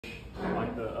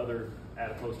like the other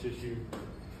adipose tissue.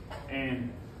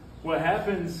 And what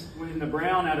happens in the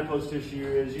brown adipose tissue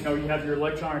is, you have your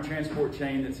electron transport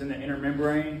chain that's in the inner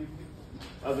membrane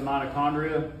of the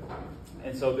mitochondria.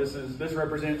 And so this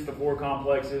represents the 4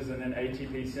 complexes and then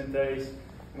ATP synthase.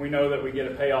 And we know that we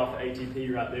get a payoff of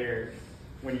ATP right there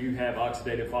when you have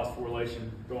oxidative phosphorylation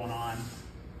going on.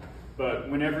 But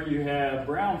whenever you have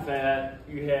brown fat,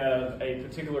 you have a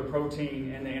particular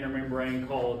protein in the inner membrane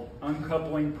called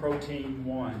uncoupling protein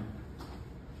 1.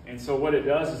 And so what it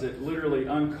does is it literally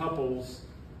uncouples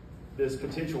this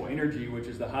potential energy, which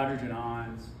is the hydrogen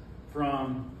ions,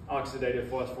 from oxidative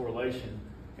phosphorylation.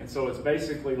 And so it's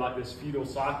basically like this feudal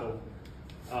cycle.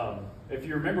 If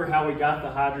you remember how we got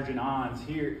the hydrogen ions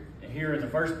here in the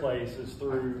first place is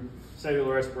through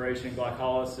cellular respiration,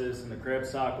 glycolysis, and the Krebs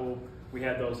cycle. We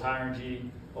had those high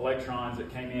energy electrons that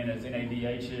came in as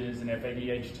NADHs and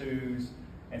FADH2s,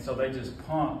 and so they just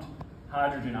pumped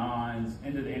hydrogen ions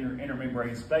into the inner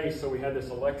membrane space. So we had this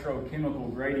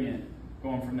electrochemical gradient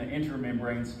going from the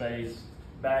intramembrane space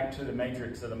back to the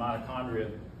matrix of the mitochondria.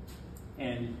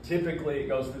 And typically it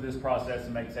goes through this process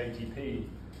and makes ATP.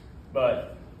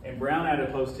 But in brown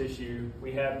adipose tissue,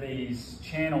 we have these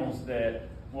channels that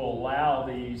will allow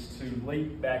these to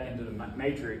leak back into the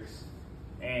matrix,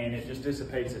 and it just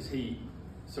dissipates as heat.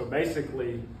 So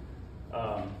basically,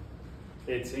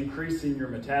 it's increasing your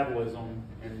metabolism,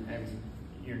 and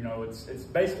it's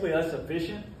basically less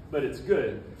efficient, but it's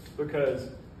good because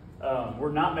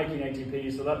we're not making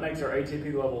ATP, so that makes our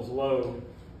ATP levels low.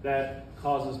 That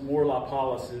causes more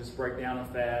lipolysis, breakdown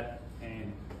of fat,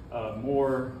 and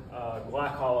more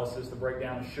glycolysis, the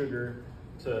breakdown of sugar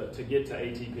to get to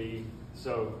ATP.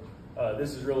 So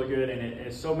this is really good, and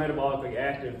it's so metabolically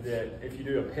active that if you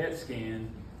do a PET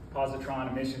scan, positron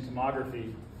emission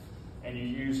tomography, and you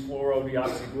use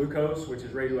fluorodeoxyglucose, which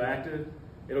is radioactive,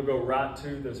 it'll go right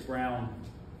to this brown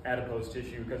adipose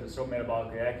tissue because it's so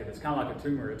metabolically active. It's kind of like a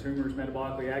tumor. A tumor is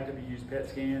metabolically active. You use PET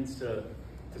scans to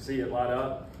see it light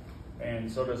up,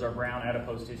 and so does our brown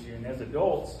adipose tissue. And as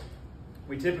adults,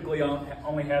 we typically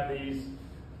only have these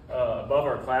above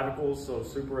our clavicles, so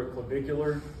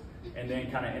supraclavicular, and then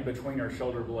kind of in between our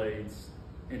shoulder blades,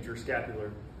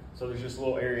 interscapular. So there's just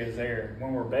little areas there.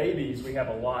 When we're babies, we have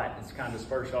a lot. It's kind of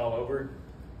dispersed all over.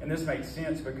 And this makes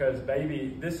sense because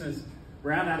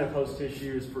brown adipose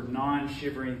tissue is for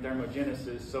non-shivering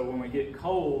thermogenesis. So when we get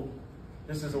cold,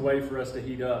 this is a way for us to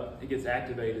heat up. It gets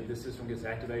activated. This system gets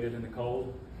activated in the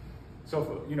cold.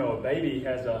 So if, a baby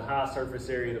has a high surface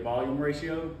area to volume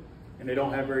ratio, and they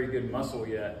don't have very good muscle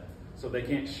yet. So they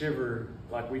can't shiver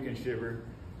like we can shiver.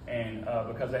 And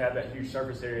because they have that huge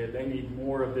surface area, they need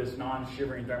more of this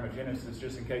non-shivering thermogenesis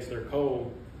just in case they're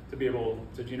cold to be able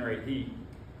to generate heat.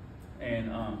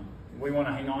 And we want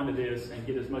to hang on to this and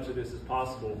get as much of this as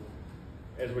possible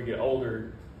as we get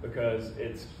older because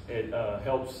it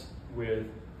helps with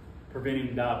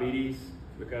preventing diabetes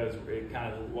because it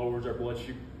kind of lowers our blood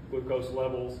glucose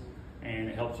levels and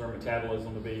it helps our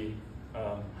metabolism to be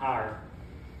higher.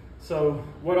 So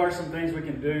what are some things we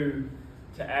can do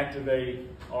to activate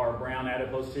our brown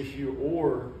adipose tissue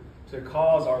or to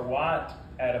cause our white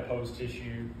adipose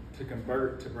tissue to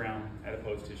convert to brown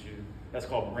adipose tissue? That's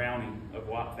called browning of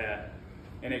white fat.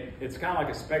 And it's kind of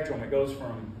like a spectrum. It goes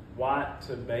from white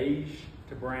to beige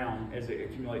to brown as it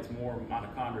accumulates more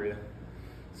mitochondria.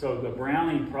 So the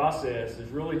browning process is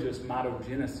really just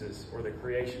mitogenesis, or the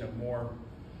creation of more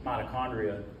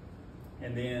mitochondria.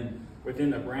 And then within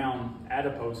the brown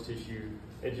adipose tissue,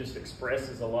 it just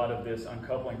expresses a lot of this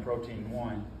uncoupling protein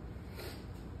 1.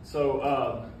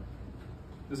 So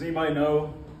does anybody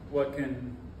know what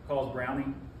can cause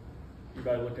browning?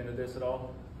 Anybody looked into this at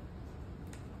all?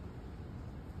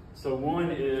 So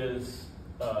one is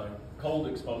cold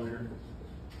exposure.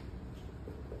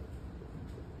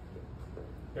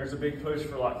 There's a big push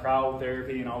for like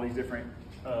cryotherapy and all these different,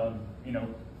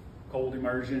 cold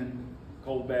immersion,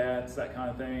 cold baths, that kind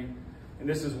of thing. And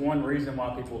this is one reason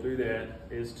why people do that,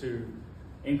 is to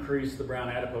increase the brown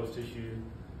adipose tissue.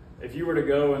 If you were to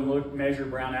go and measure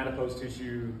brown adipose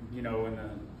tissue, in the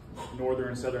northern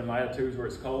and southern latitudes where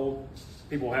it's cold,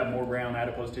 people have more brown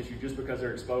adipose tissue just because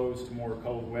they're exposed to more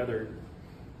cold weather.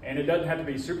 And it doesn't have to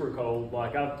be super cold.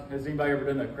 Like, has anybody ever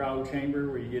done the cryo chamber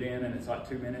where you get in and it's like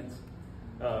 2 minutes?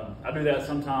 I do that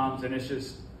sometimes, and it's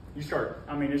just, it's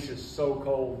just so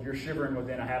cold. You're shivering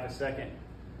within a half a second,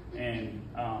 and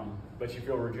but you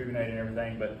feel rejuvenated and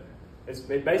everything. But it's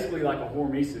basically like a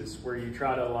hormesis, where you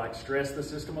try to like stress the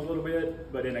system a little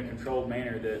bit, but in a controlled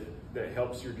manner that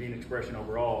helps your gene expression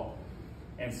overall.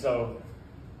 And so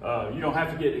you don't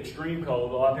have to get extreme cold.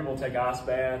 A lot of people take ice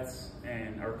baths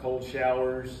or cold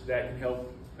showers that can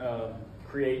help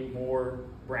create more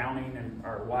browning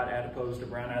or white adipose to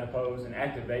brown adipose and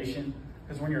activation.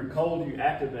 Because when you're cold, you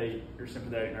activate your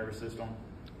sympathetic nervous system,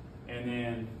 and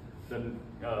then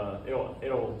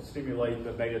it'll stimulate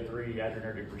the beta-3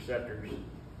 adrenergic receptors.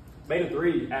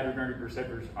 Beta-3 adrenergic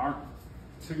receptors aren't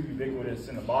too ubiquitous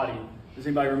in the body. Does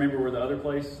anybody remember where the other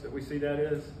place that we see that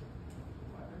is?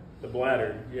 The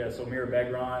bladder. Yeah, so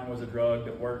mirabegron was a drug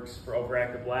that works for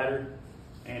overactive bladder,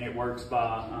 and it works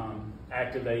by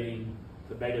activating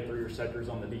the beta-3 receptors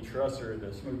on the detrusor,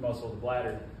 the smooth muscle of the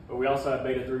bladder. But we also have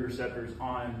beta-3 receptors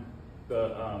on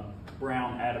the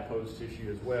brown adipose tissue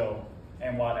as well,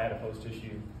 and white adipose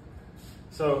tissue.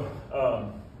 So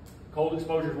cold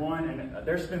exposure is one, and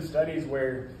there's been studies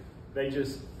where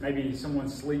maybe someone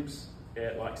sleeps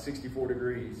at like 64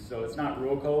 degrees. So it's not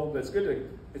real cold, but it's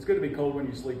good to be cold when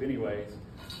you sleep anyways.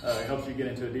 It helps you get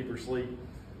into a deeper sleep.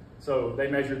 So they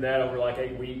measured that over like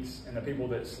 8 weeks, and the people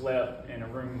that slept in a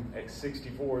room at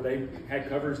 64, they had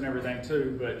covers and everything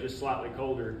too, but just slightly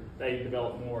colder, they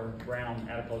developed more brown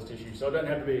adipose tissue. So it doesn't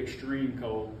have to be extreme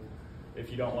cold if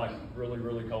you don't like really,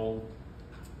 really cold.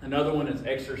 Another one is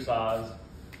exercise.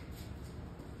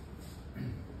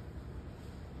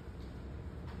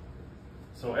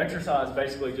 So exercise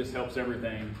basically just helps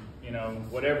everything. You know,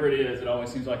 whatever it is, it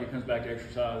always seems like it comes back to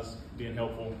exercise being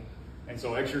helpful. And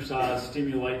so exercise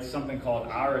stimulates something called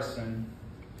irisin,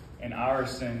 and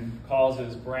irisin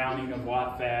causes browning of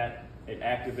white fat. It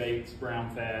activates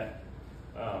brown fat.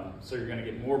 So you're going to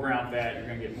get more brown fat. You're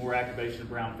going to get more activation of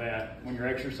brown fat. When you're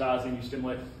exercising, you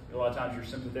stimulate, a lot of times your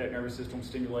sympathetic nervous system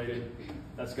stimulated.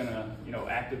 That's going to,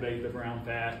 activate the brown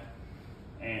fat.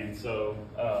 And so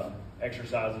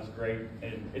exercise is great.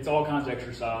 And it's all kinds of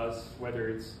exercise, whether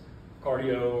it's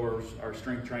cardio or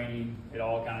strength training. It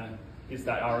all kind of gets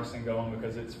that irisin going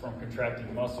because it's from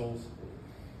contracting muscles.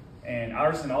 And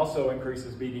irisin also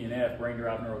increases BDNF,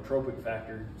 brain-derived neurotropic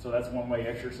factor. So that's one way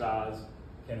exercise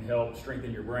can help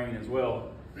strengthen your brain as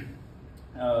well.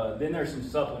 Then there's some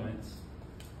supplements.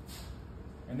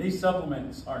 And these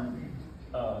supplements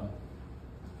are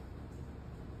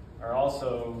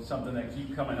also something that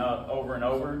keep coming up over and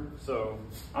over. So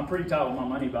I'm pretty tight with my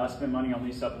money, but I spend money on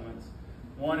these supplements.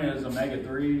 One is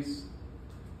omega-3s.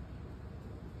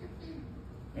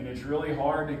 And it's really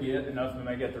hard to get enough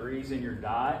omega-3s in your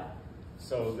diet.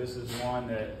 So this is one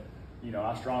that,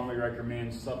 I strongly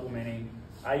recommend supplementing.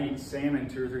 I eat salmon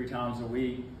 2 or 3 times a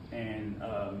week, and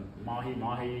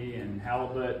mahi and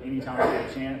halibut anytime I get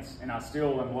a chance. And I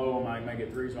still am low on my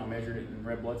omega-3s when I measured it in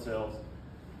red blood cells.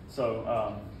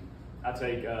 So I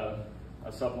take a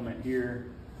supplement here.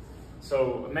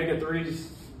 So omega-3s,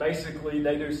 basically,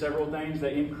 they do several things.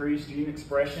 They increase gene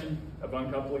expression of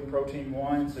uncoupling protein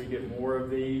 1, so you get more of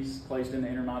these placed in the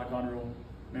inner mitochondrial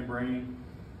membrane.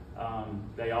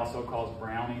 They also cause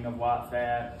browning of white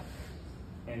fat.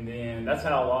 And then that's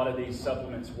how a lot of these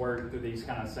supplements work, through these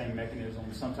kind of same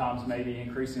mechanisms. Sometimes maybe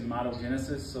increasing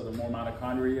mitogenesis, so the more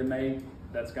mitochondria you make,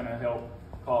 that's going to help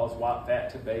cause white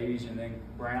fat to beige and then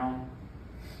brown.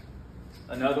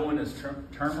 Another one is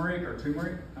turmeric or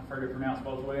turmeric. I've heard it pronounced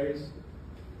both ways.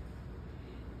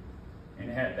 And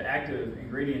the active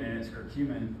ingredient in it is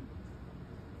curcumin.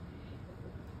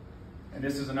 And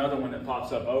this is another one that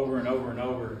pops up over and over and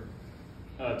over.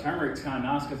 Turmeric's kind of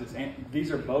nice because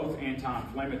these are both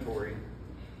anti-inflammatory.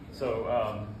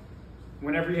 So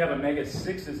whenever you have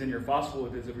omega-6s in your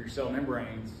phospholipids of your cell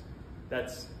membranes,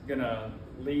 that's going to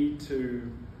lead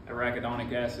to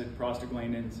arachidonic acid,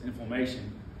 prostaglandins,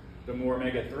 inflammation. The more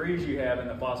omega-3s you have in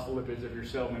the phospholipids of your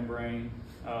cell membrane,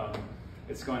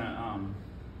 it's going to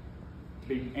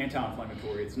be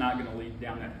anti-inflammatory. It's not going to lead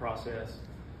down that process.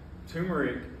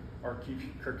 Turmeric or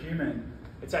curcumin,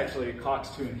 it's actually a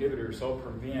COX-2 inhibitor, so it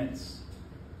prevents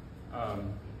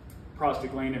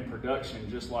prostaglandin production,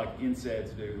 just like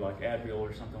NSAIDs do, like Advil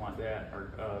or something like that,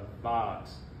 or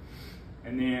Vioxx.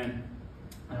 And then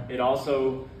it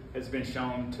also has been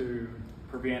shown to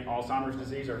prevent Alzheimer's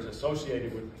disease, or is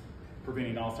associated with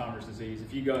preventing Alzheimer's disease.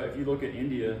 If you look at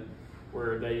India,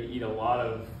 where they eat a lot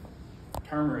of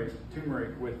turmeric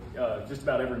with just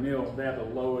about every meal, they have the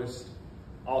lowest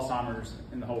Alzheimer's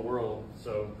in the whole world.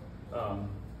 So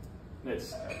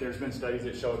there's been studies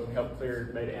that show it can help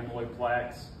clear beta amyloid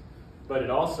plaques, but it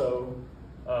also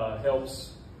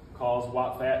helps cause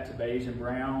white fat to beige and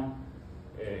brown.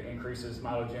 It increases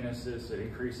mitogenesis. It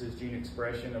increases gene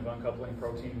expression of uncoupling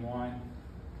protein 1.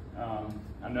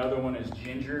 Another one is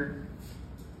ginger.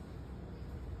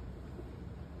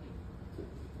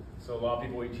 So a lot of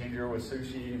people eat ginger with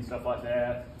sushi and stuff like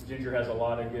that. Ginger has a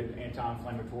lot of good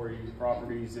anti-inflammatory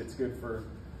properties. It's good for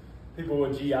people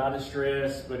with GI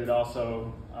distress, but it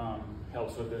also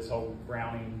helps with this whole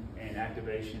browning and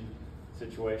activation.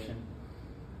 situation.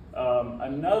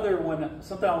 Another one,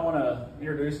 something I want to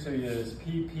introduce to you is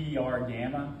PPR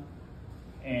gamma,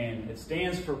 and it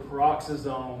stands for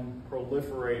peroxisome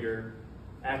proliferator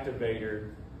activator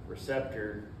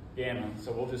receptor gamma.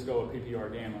 So we'll just go with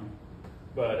PPR gamma.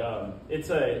 But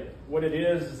what it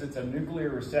is it's a nuclear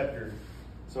receptor.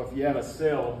 So if you have a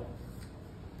cell,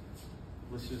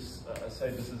 let's just say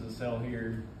this is a cell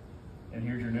here, and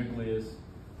here's your nucleus.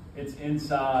 It's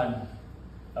inside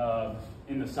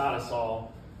in the cytosol,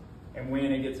 and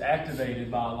when it gets activated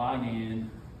by a ligand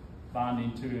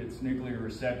bonding to its nuclear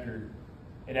receptor,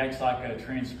 it acts like a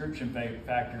transcription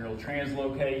factor. It'll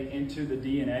translocate into the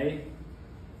DNA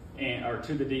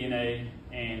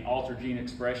and alter gene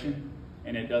expression,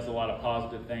 and it does a lot of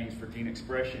positive things for gene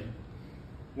expression.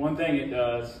 One thing it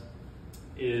does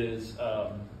is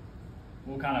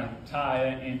we'll kind of tie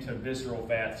it into visceral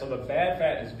fat. So the bad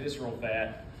fat is visceral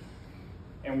fat,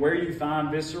 and where you find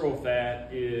visceral fat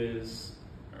is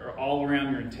all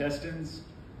around your intestines.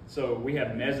 So we have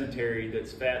mesentery,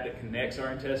 that's fat that connects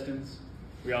our intestines.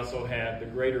 We also have the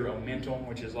greater omentum,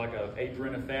 which is like an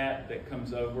apron of fat that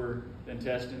comes over the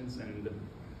intestines, and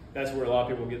that's where a lot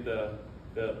of people get the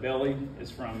belly,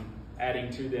 is from adding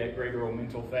to that greater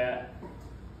omental fat.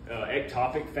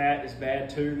 Ectopic fat is bad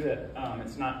too.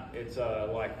 It's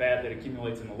like fat that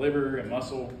accumulates in the liver and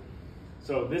muscle.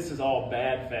 So this is all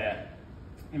bad fat.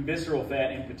 And visceral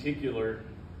fat in particular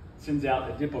sends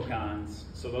out adipokines.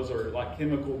 So those are like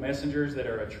chemical messengers that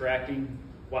are attracting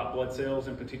white blood cells,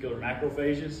 in particular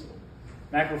macrophages.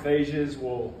 Macrophages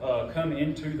will come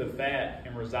into the fat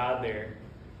and reside there.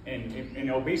 And in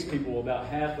obese people, about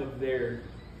half of their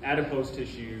adipose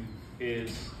tissue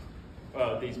is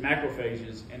these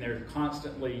macrophages, and they're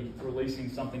constantly releasing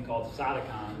something called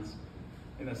cytokines.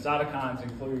 And the cytokines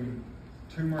include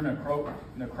tumor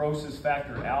necrosis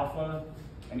factor alpha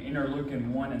and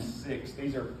interleukin 1 and 6.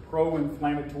 These are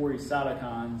pro-inflammatory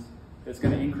cytokines that's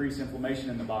going to increase inflammation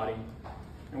in the body.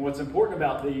 And what's important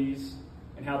about these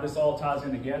and how this all ties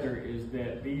in together is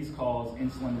that these cause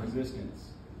insulin resistance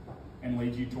and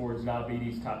lead you towards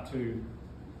diabetes type 2.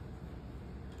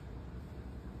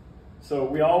 So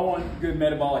we all want good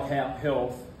metabolic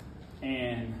health,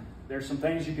 and there's some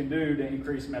things you can do to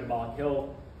increase metabolic health: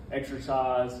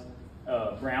 exercise,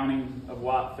 browning of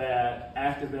white fat,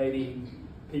 activating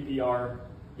PPR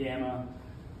gamma,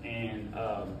 and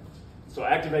so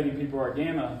activating PPR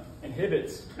gamma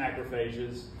inhibits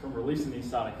macrophages from releasing these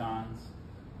cytokines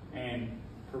and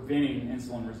preventing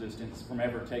insulin resistance from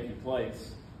ever taking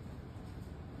place.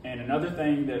 And another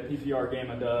thing that PPR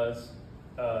gamma does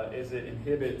is it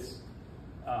inhibits,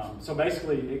 so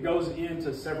basically it goes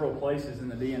into several places in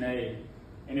the DNA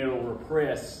and it'll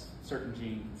repress certain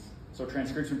genes. So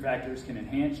transcription factors can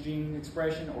enhance gene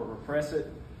expression or repress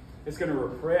it. It's going to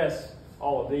repress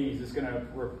all of these. It's going to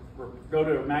go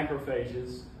to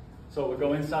macrophages. So it will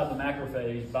go inside the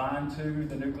macrophage, bind to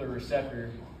the nuclear receptor,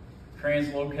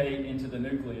 translocate into the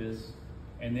nucleus,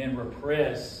 and then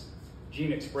repress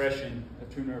gene expression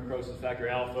of tumor necrosis factor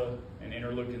alpha and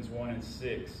interleukins 1 and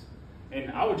 6.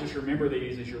 And I would just remember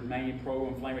these as your main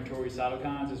pro-inflammatory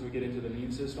cytokines as we get into the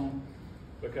immune system,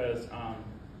 because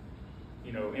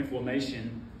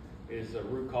inflammation is a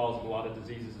root cause of a lot of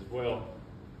diseases as well.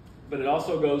 But it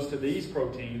also goes to these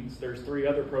proteins. There's 3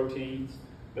 other proteins,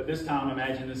 but this time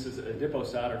imagine this is a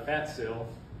adipocyte or fat cell.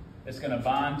 It's going to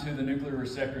bind to the nuclear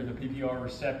receptor, the PPR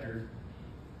receptor,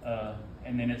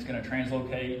 and then it's going to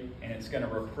translocate, and it's going to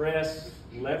repress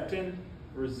leptin,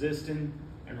 resistin,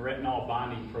 and retinol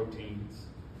binding proteins.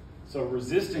 So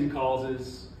resistin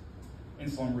causes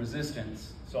insulin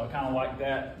resistance. So I kind of like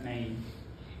that name.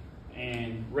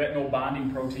 And retinol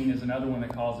binding protein is another one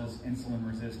that causes insulin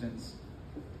resistance.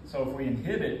 So if we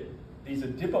inhibit these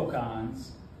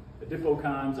adipokines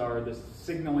are the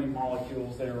signaling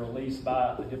molecules that are released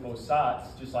by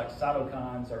adipocytes, just like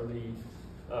cytokines are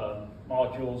the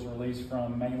molecules released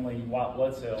from mainly white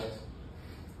blood cells.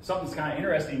 Something that's kind of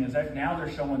interesting is that now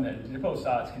they're showing that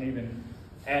adipocytes can even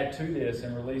add to this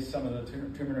and release some of the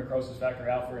tumor necrosis factor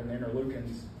alpha and the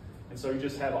interleukins. And so you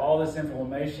just have all this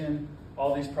inflammation,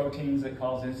 all these proteins that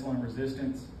cause insulin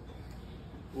resistance.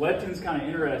 Leptin's kind of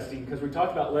interesting because we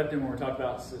talked about leptin when we talked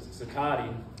about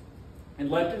satiety. And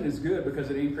leptin is good because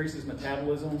it increases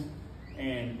metabolism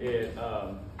and it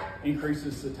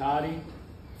increases satiety.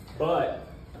 But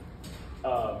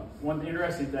one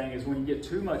interesting thing is when you get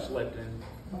too much leptin,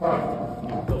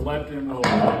 the leptin will,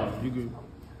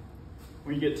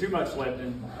 when you get too much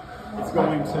leptin, it's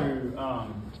going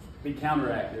to be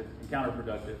counteractive and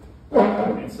counterproductive.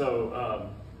 And so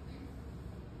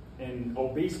in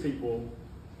obese people,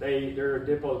 their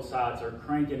adipocytes are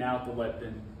cranking out the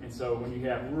leptin. And so when you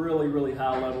have really, really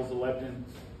high levels of leptin,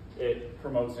 it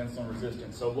promotes insulin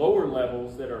resistance. So lower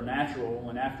levels that are natural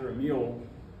and after a meal,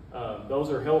 those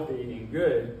are healthy and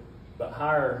good, but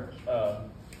higher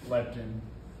leptin,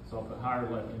 so I'll put higher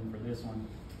leptin for this one,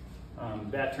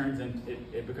 that turns into,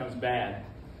 it becomes bad.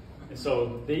 And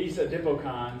so these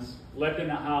adipokines, leptin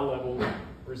at high levels,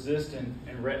 resistant,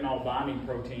 and retinol binding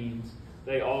proteins,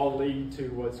 they all lead to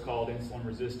what's called insulin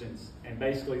resistance. And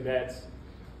basically that's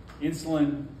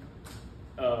insulin,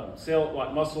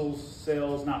 like muscles,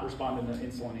 cells not responding to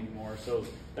insulin anymore. So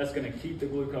that's going to keep the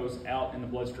glucose out in the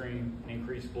bloodstream and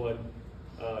increase blood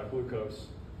glucose.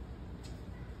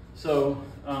 So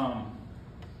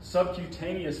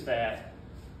subcutaneous fat,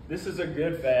 this is a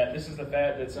good fat. This is the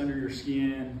fat that's under your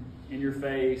skin, in your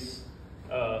face,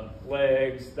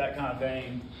 legs, that kind of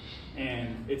thing.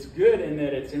 And it's good in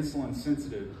that it's insulin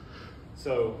sensitive.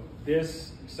 So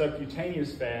this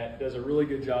subcutaneous fat does a really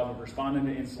good job of responding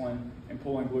to insulin and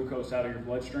pulling glucose out of your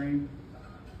bloodstream.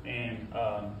 And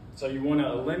so you want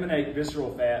to eliminate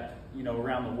visceral fat,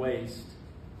 around the waist,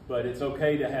 but it's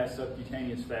okay to have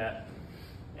subcutaneous fat.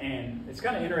 And it's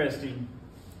kind of interesting.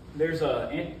 There's a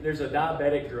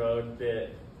diabetic drug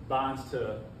that binds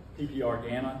to PPR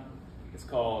gamma. It's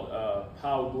called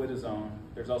pioglitazone.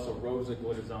 There's also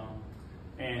rosiglitazone.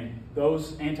 And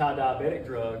those anti-diabetic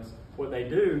drugs, what they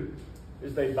do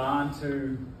is they bind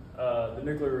to the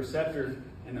nuclear receptor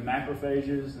in the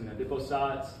macrophages and the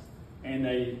adipocytes, and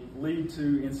they lead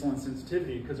to insulin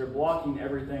sensitivity because they're blocking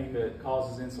everything that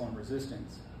causes insulin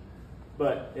resistance.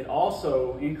 But it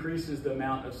also increases the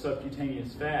amount of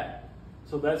subcutaneous fat.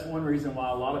 So that's one reason why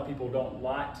a lot of people don't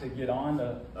like to get on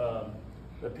the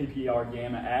PPR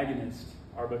gamma agonist,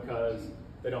 are because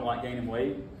they don't like gaining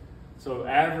weight. So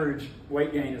average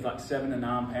weight gain is like 7 to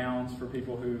 9 pounds for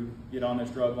people who get on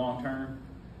this drug long term.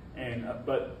 And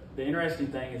but the interesting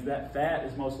thing is that fat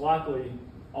is most likely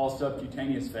all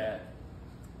subcutaneous fat.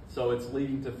 So it's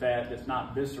leading to fat that's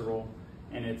not visceral,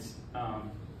 and it's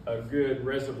a good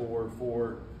reservoir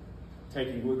for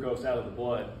taking glucose out of the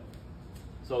blood.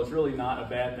 So it's really not a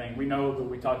bad thing. We know that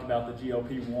we talked about the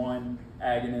GLP-1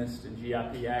 agonist and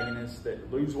GIP agonists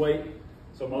that lose weight.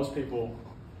 So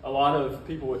a lot of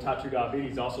people with type 2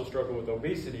 diabetes also struggle with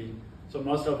obesity. So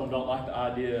most of them don't like the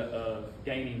idea of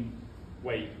gaining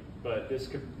weight. But this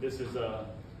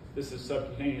is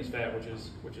subcutaneous fat,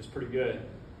 which is pretty good.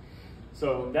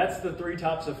 So that's the 3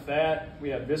 types of fat. We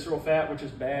have visceral fat, which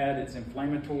is bad. It's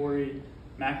inflammatory.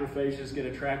 Macrophages get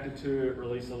attracted to it,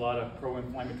 release a lot of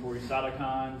pro-inflammatory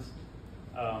cytokines.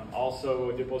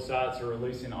 Also, adipocytes are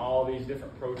releasing all these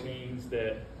different proteins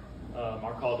that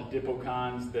are called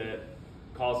adipokines that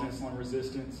cause insulin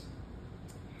resistance.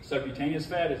 Subcutaneous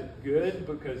fat is good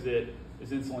because it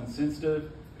is insulin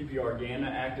sensitive. PPR gamma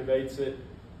activates it.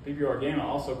 PPR gamma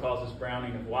also causes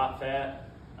browning of white fat.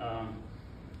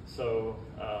 So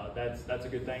that's a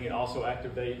good thing. It also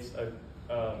activates an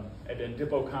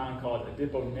adipokine called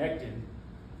adiponectin.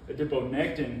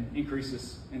 Adiponectin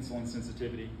increases insulin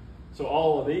sensitivity. So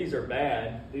all of these are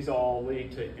bad. These all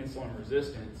lead to insulin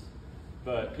resistance.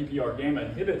 But PPR gamma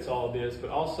inhibits all of this, but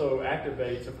also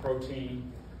activates a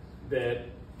protein that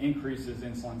increases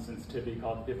insulin sensitivity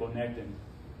called adiponectin.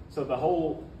 So the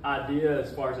whole idea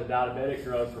as far as a diabetic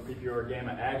drug for PPR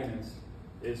gamma agonist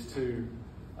is to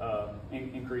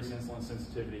increase insulin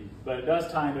sensitivity. But it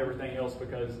does tie into everything else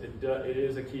because it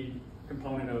is a key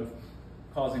component of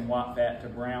causing white fat to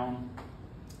brown.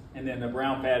 And then the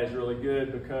brown fat is really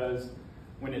good because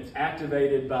when it's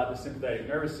activated by the sympathetic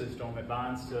nervous system, it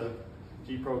binds to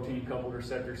G protein coupled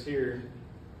receptors here.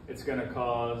 It's going to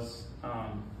cause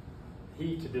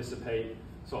heat to dissipate.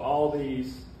 So all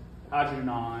these hydrogen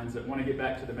ions that want to get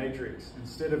back to the matrix,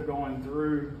 instead of going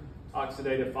through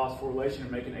oxidative phosphorylation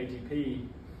and making ATP,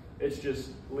 it's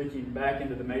just leaking back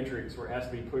into the matrix where it has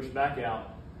to be pushed back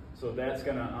out. So that's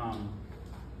going to,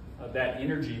 that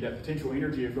energy, that potential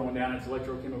energy of going down its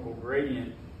electrochemical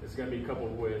gradient is going to be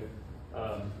coupled with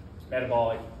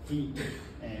metabolic heat,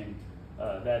 and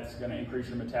that's going to increase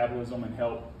your metabolism and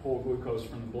help pull glucose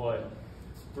from the blood.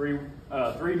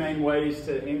 Three main ways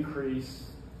to increase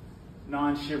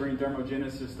non-shivering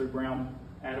thermogenesis through brown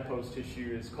adipose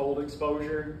tissue is cold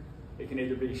exposure. It can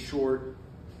either be short,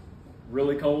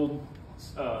 really cold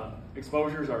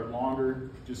exposures, or longer,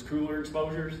 just cooler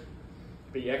exposures.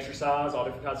 Be exercise, all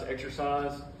different types of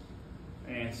exercise,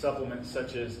 and supplements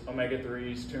such as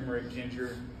omega-3s, turmeric,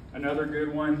 ginger. Another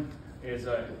good one is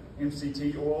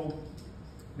MCT oil,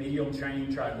 medium chain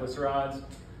triglycerides.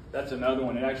 That's another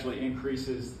one. It actually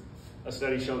increases, a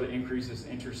study showed it increases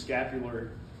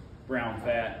interscapular brown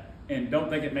fat. And don't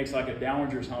think it makes like a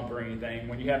dowager's hump or anything.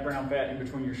 When you have brown fat in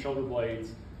between your shoulder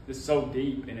blades, it's so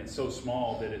deep and it's so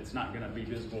small that it's not going to be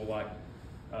visible like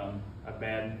a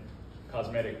bad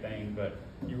cosmetic thing. But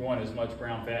you want as much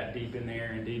brown fat deep in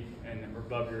there and deep and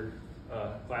above your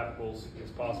clavicles as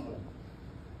possible.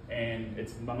 And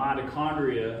it's the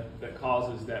mitochondria that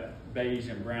causes that beige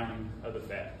and browning of the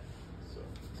fat.